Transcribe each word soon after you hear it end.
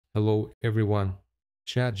Hello everyone.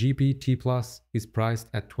 ChatGPT Plus is priced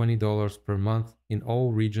at $20 per month in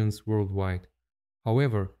all regions worldwide.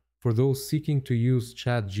 However, for those seeking to use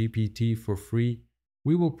ChatGPT for free,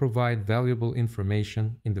 we will provide valuable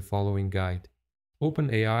information in the following guide.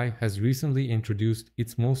 OpenAI has recently introduced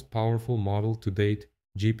its most powerful model to date,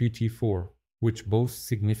 GPT-4, which boasts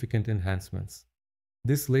significant enhancements.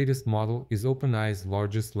 This latest model is OpenAI's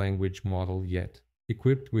largest language model yet,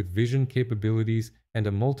 equipped with vision capabilities and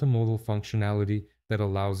a multimodal functionality that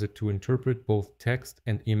allows it to interpret both text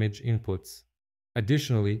and image inputs.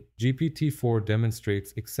 Additionally, GPT-4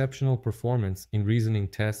 demonstrates exceptional performance in reasoning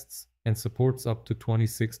tests and supports up to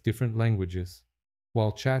 26 different languages.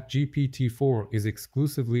 While ChatGPT-4 is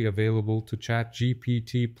exclusively available to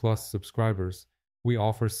ChatGPT Plus subscribers, we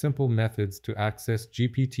offer simple methods to access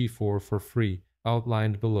GPT-4 for free,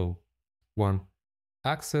 outlined below. 1.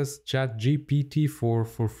 Access ChatGPT-4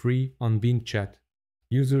 for free on Bing Chat.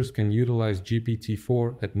 Users can utilize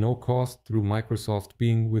GPT-4 at no cost through Microsoft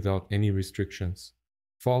Bing without any restrictions.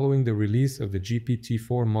 Following the release of the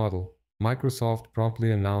GPT-4 model, Microsoft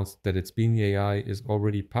promptly announced that its Bing AI is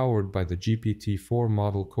already powered by the GPT-4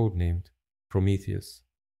 model codenamed Prometheus.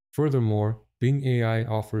 Furthermore, Bing AI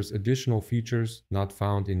offers additional features not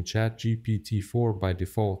found in ChatGPT-4 by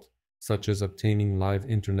default, such as obtaining live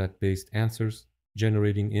internet-based answers,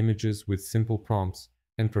 generating images with simple prompts,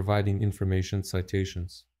 and providing information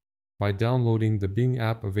citations. By downloading the Bing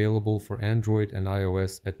app available for Android and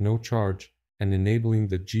iOS at no charge and enabling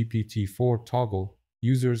the GPT-4 toggle,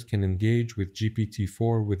 users can engage with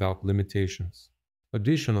GPT-4 without limitations.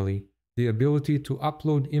 Additionally, the ability to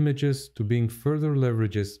upload images to Bing further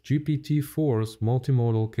leverages GPT-4's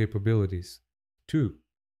multimodal capabilities. 2.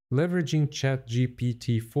 Leveraging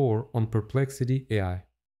ChatGPT-4 on Perplexity AI.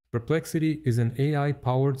 Perplexity is an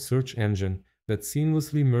AI-powered search engine that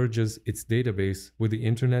seamlessly merges its database with the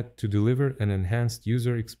internet to deliver an enhanced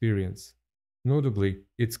user experience. Notably,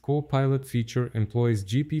 its Copilot feature employs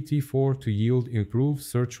GPT-4 to yield improved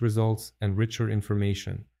search results and richer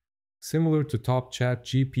information. Similar to top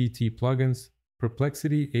ChatGPT plugins,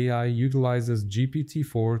 Perplexity AI utilizes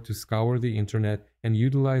GPT-4 to scour the internet and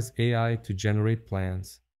utilize AI to generate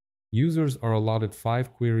plans. Users are allotted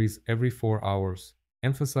 5 queries every 4 hours,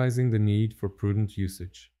 emphasizing the need for prudent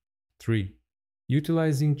usage. 3.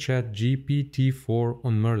 Utilizing ChatGPT-4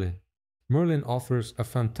 on Merlin. Merlin offers a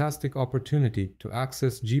fantastic opportunity to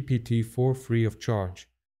access GPT-4 free of charge.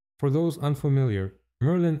 For those unfamiliar,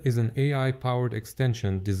 Merlin is an AI-powered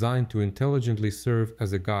extension designed to intelligently serve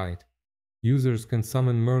as a guide. Users can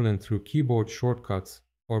summon Merlin through keyboard shortcuts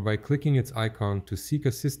or by clicking its icon to seek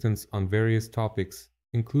assistance on various topics,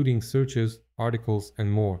 including searches, articles,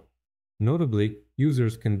 and more. Notably,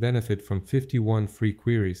 users can benefit from 51 free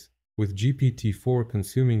queries, with GPT-4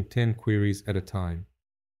 consuming 10 queries at a time.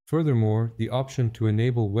 Furthermore, the option to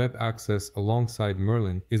enable web access alongside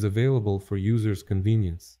Merlin is available for users'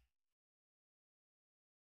 convenience.